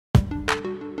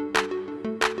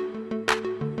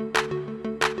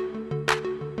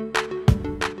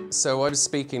So I was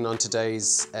speaking on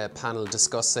today's panel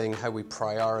discussing how we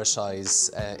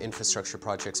prioritise infrastructure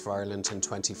projects for Ireland in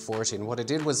 2040. And what I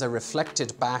did was I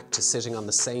reflected back to sitting on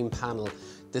the same panel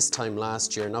this time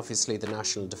last year, and obviously the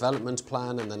National Development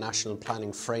Plan and the National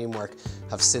Planning Framework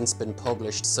have since been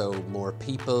published, so more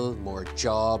people, more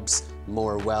jobs,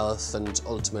 more wealth and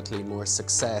ultimately more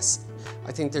success.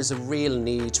 I think there's a real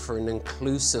need for an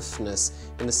inclusiveness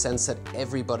in the sense that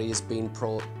everybody is being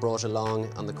brought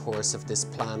along on the course of this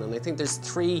plan, and I think there's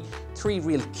three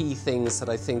real key things that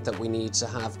I think that we need to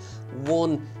have.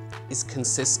 One is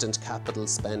consistent capital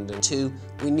spending. Two,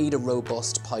 we need a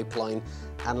robust pipeline.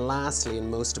 And lastly, and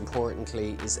most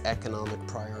importantly, is economic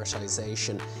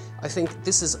prioritisation. I think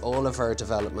this is all of our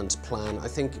development plan. I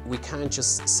think we can't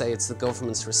just say it's the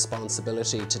government's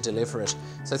responsibility to deliver it.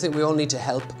 So I think we all need to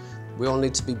help, we all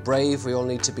need to be brave, we all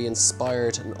need to be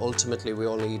inspired, and ultimately we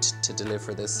all need to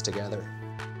deliver this together.